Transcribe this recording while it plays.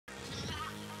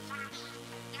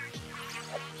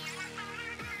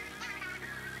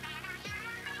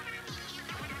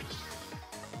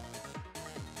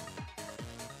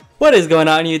What is going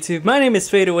on YouTube? My name is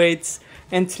FateAwaits,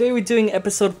 and today we're doing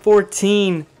episode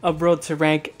 14 of Road to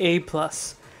Rank A+.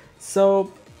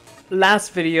 So,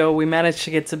 last video we managed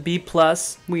to get to B+,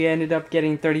 we ended up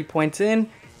getting 30 points in,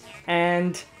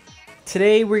 and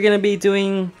today we're going to be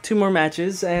doing 2 more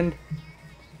matches, and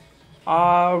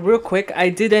real quick, I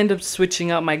did end up switching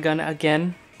out my gun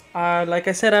again. Like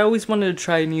I said, I always wanted to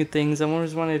try new things, I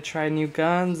always wanted to try new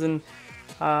guns, and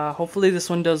hopefully this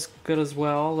one does good as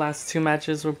well. Last 2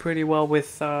 matches were pretty well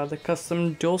with the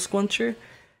custom dual squancher.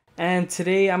 And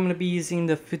today I'm going to be using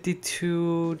the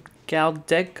 52 Gal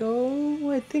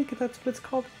Deco, I think that's what it's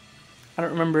called. I don't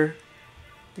remember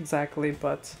exactly,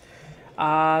 but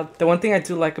the one thing I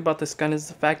do like about this gun is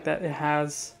the fact that it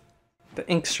has the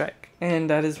ink strike. And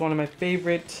that is one of my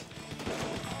favorite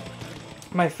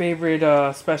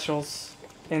specials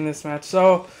in this match.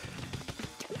 So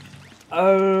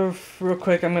real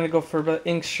quick, I'm gonna go for the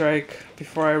ink strike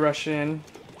before I rush in.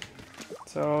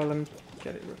 So let me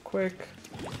get it real quick.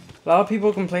 A lot of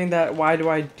people complain that why do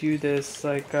I do this?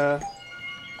 Like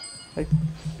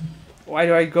why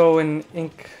do I go and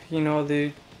ink, you know,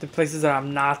 the places that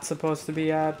I'm not supposed to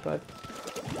be at? But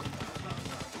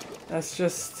that's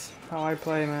just how I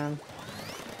play, man.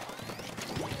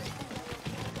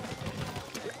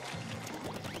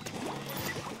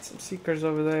 Get some seekers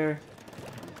over there.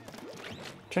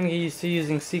 Trying to get used to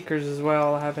using seekers as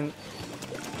well. I haven't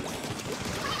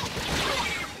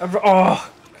ever. Oh,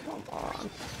 come on!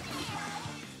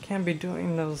 Can't be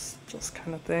doing those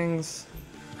kind of things.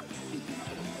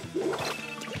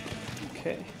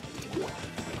 Okay.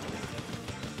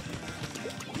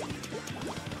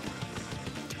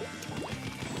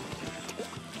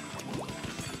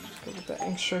 Go with that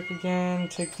ink strike again.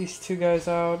 Take these 2 guys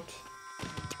out.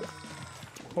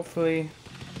 Hopefully,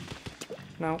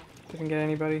 no. Didn't get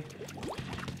anybody.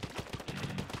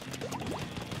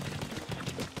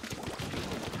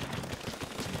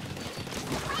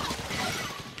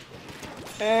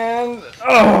 And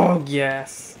oh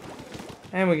yes,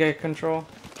 and we get control.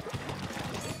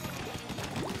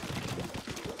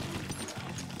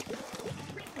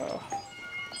 Oh,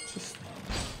 just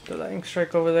do that ink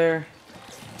strike over there.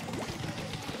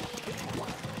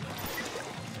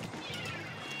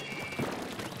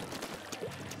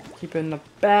 Keep it in the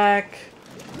back.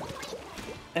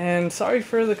 And sorry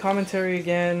for the commentary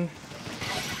again.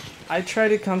 I try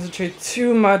to concentrate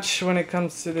too much when it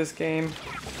comes to this game,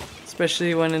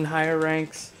 especially when in higher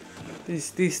ranks.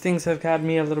 These things have had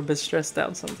me a little bit stressed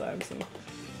out sometimes, and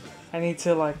I need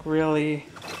to like really,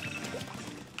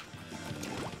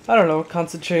 I don't know,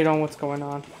 concentrate on what's going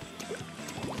on.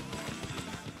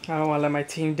 I don't want to let my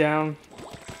team down.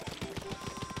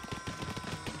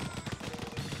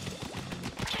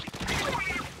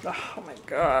 Oh my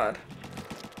god.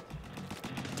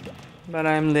 But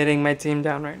I'm letting my team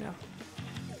down right now.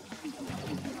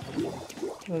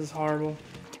 This is horrible.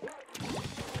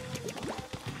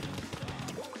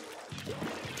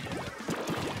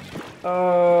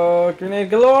 Oh, grenade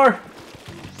galore!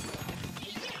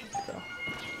 Let's go.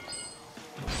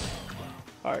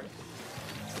 Alright.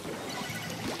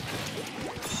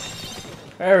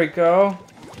 There we go.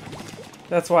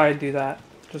 That's why I do that,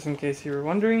 just in case you were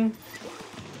wondering.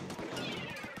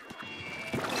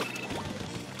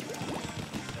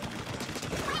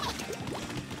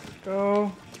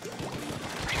 Go.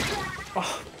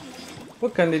 Oh,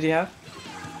 what gun did he have?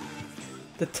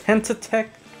 The Tentatech?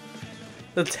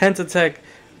 The Tentatech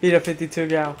beat a 52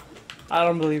 Gal. I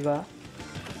don't believe that.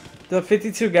 The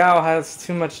 52 Gal has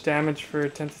too much damage for a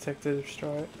Tentatech to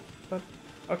destroy it. But,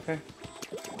 okay.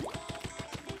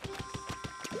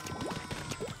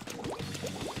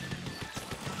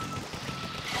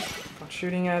 I'm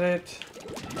shooting at it.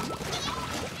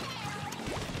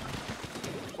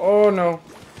 Oh no.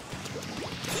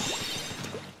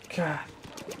 God.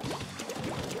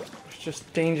 There's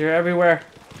just danger everywhere.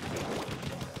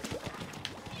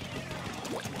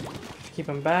 Just keep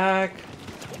him back.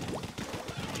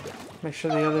 Make sure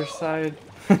the other side.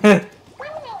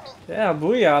 Yeah,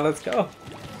 booyah, let's go.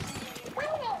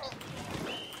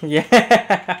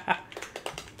 Yeah.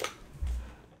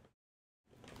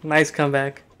 Nice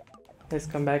comeback. Nice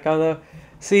comeback. Although,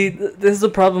 see, this is the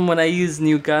problem when I use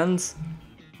new guns.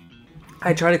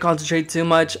 I try to concentrate too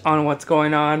much on what's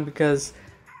going on because,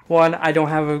 one, I don't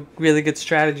have a really good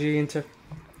strategy into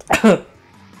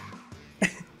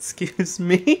excuse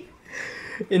me,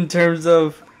 in terms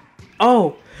of,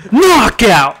 oh,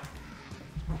 knockout.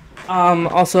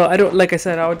 Also, I don't, like I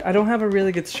said, I don't have a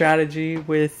really good strategy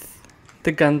with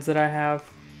the guns that I have.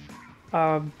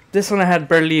 This one I had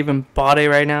barely even bought it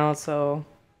right now, so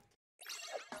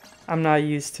I'm not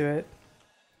used to it.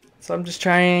 So I'm just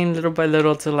trying little by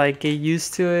little to like get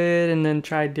used to it and then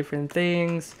try different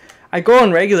things. I go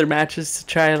on regular matches to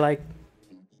try like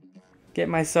get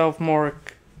myself more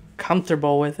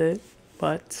comfortable with it,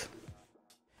 but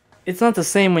it's not the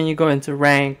same when you go into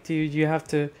ranked. You have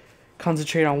to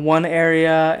concentrate on one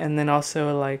area and then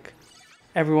also like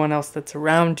everyone else that's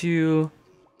around you.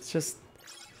 It's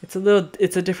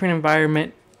a different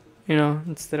environment, you know,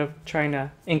 instead of trying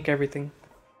to ink everything.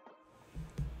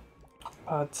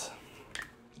 But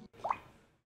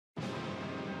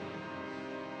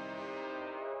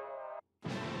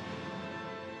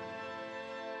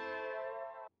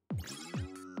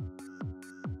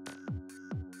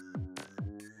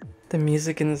the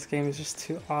music in this game is just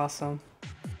too awesome.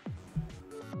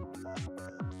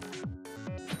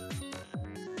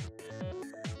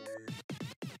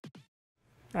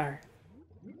 Alright.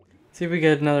 See if we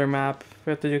get another map. We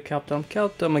have to do Kelpdome.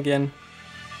 Kelpdome again.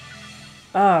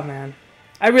 Ah, man.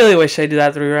 I really wish I did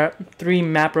that three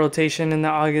map rotation in the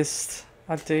August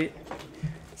update.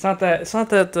 It's not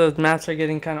that the maps are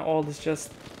getting kind of old. It's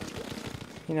just,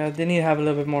 you know, they need to have a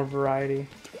little bit more variety.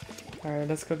 All right,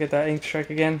 let's go get that ink strike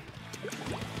again.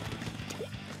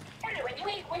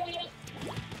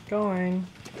 Going.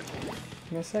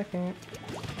 Give me a second.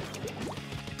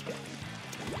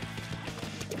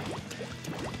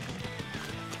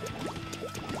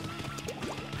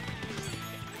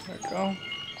 There we go.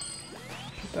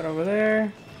 Put that over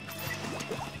there.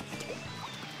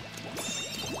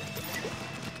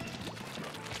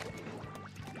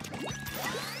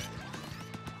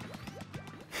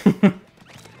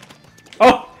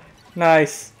 Oh,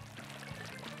 nice.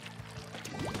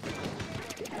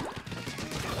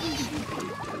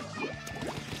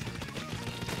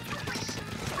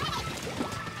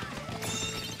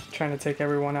 Trying to take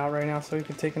everyone out right now so we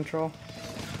can take control.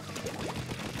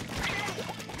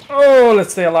 Oh,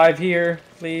 let's stay alive here,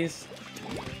 please.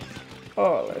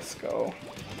 Oh, let's go.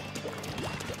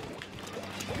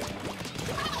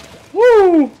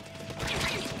 Woo!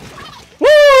 Woo!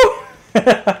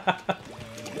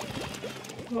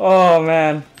 Oh,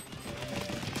 man.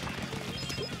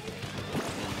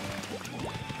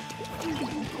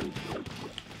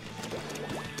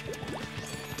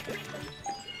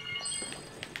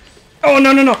 Oh,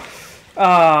 no, no, no.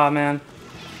 Ah, man.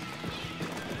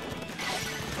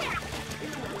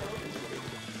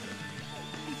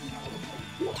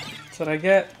 That's what I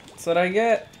get. That's what I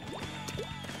get.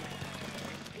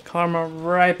 Karma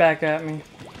right back at me.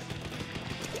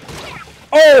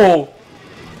 Oh!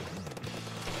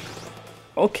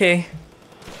 Okay.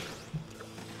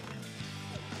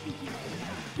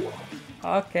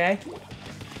 Okay.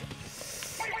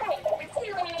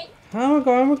 Oh, we're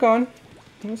going, we're going.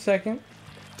 In a second.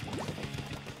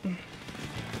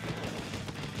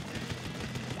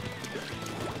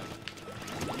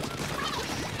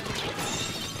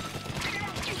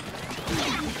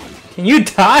 Can you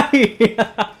die?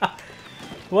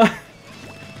 What?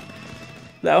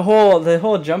 The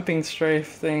whole jumping strafe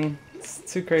thing. It's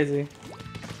too crazy.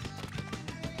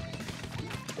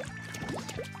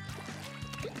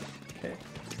 Okay.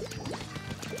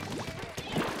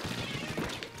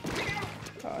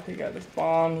 Oh, he got his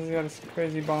bombs. He got his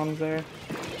crazy bombs there.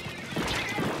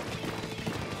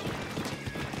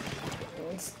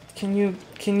 Can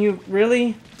you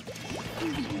really?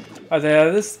 Oh, yeah,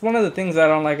 this is one of the things I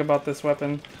don't like about this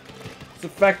weapon. It's the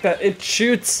fact that it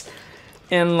shoots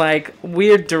in like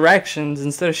weird directions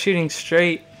instead of shooting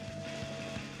straight.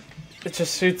 It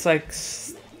just shoots like,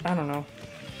 I don't know.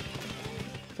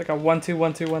 It's like a 1-2,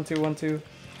 1-2, 1-2, 1-2.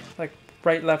 Like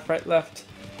right, left, right, left.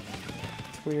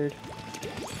 It's weird.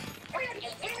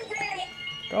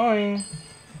 Going.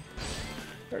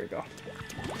 There we go.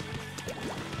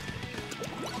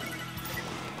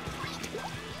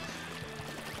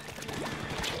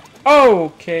 Oh,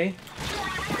 okay.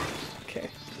 Okay.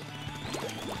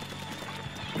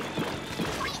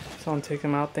 Someone take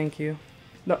him out, thank you.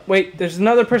 No, wait, there's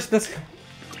another person that's...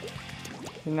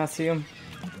 Did not see him.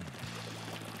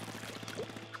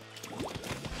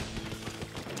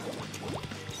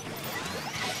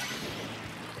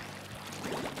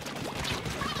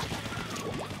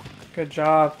 Good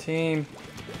job, team.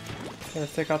 Gotta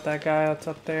take out that guy that's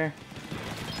up there.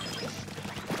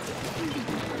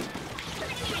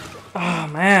 Oh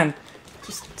man,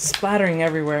 just splattering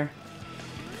everywhere.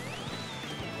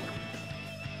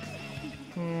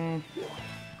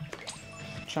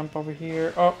 Jump over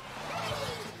here. Oh,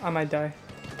 I might die.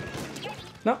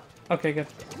 No? Okay, good.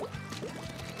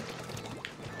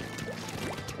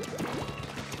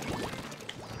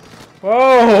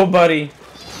 Whoa, buddy.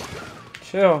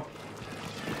 Chill.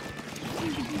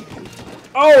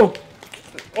 Oh!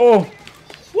 Oh!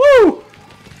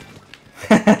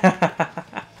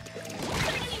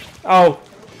 Oh.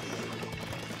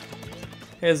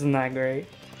 Isn't that great?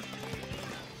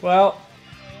 Well,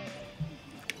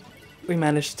 we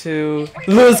managed to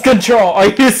lose control. Are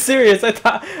you serious? I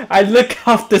thought I looked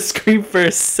off the screen for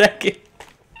a second.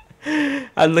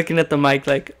 I'm looking at the mic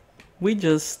like, we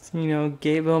just, you know,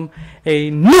 gave him a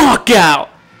knockout.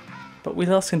 But we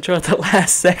lost control at the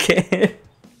last second.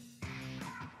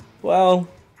 Well,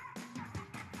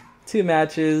 2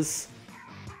 matches.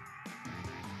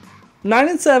 9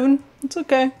 and 7. It's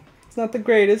okay. It's not the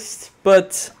greatest,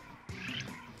 but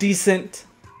decent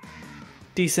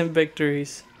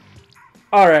victories.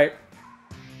 Alright.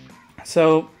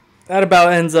 So that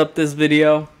about ends up this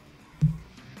video.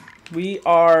 We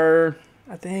are,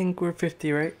 I think we're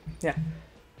 50, right? Yeah.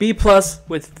 B plus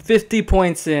with 50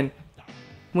 points in.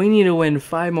 We need to win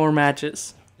 5 more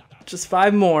matches. Just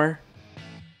 5 more.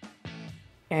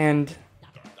 And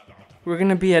we're going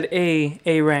to be at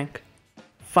A rank.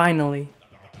 Finally.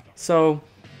 So,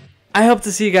 I hope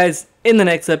to see you guys in the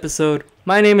next episode.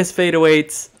 My name is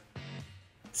FateAwaits.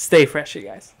 Stay fresh, you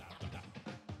guys.